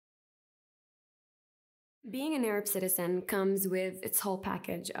Being an Arab citizen comes with its whole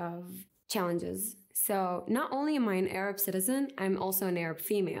package of challenges. So not only am I an Arab citizen, I'm also an Arab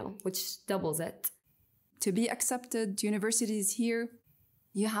female, which doubles it. To be accepted to universities here,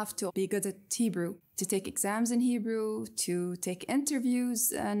 you have to be good at Hebrew, to take exams in Hebrew, to take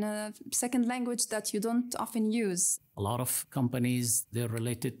interviews in a second language that you don't often use. A lot of companies, they're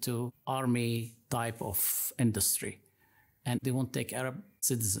related to army type of industry, and they won't take Arab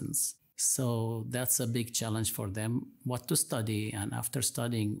citizens. So that's a big challenge for them, what to study, and after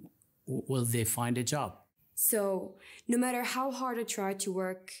studying, will they find a job? So no matter how hard I try to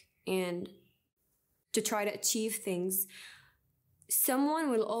work and to try to achieve things, someone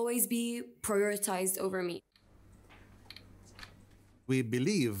will always be prioritized over me. We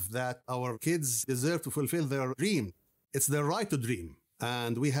believe that our kids deserve to fulfill their dream. It's their right to dream,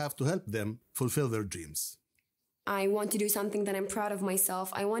 and we have to help them fulfill their dreams. I want to do something that I'm proud of myself.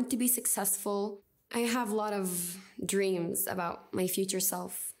 I want to be successful. I have a lot of dreams about my future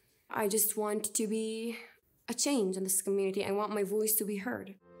self. I just want to be a change in this community. I want my voice to be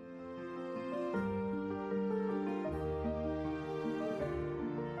heard.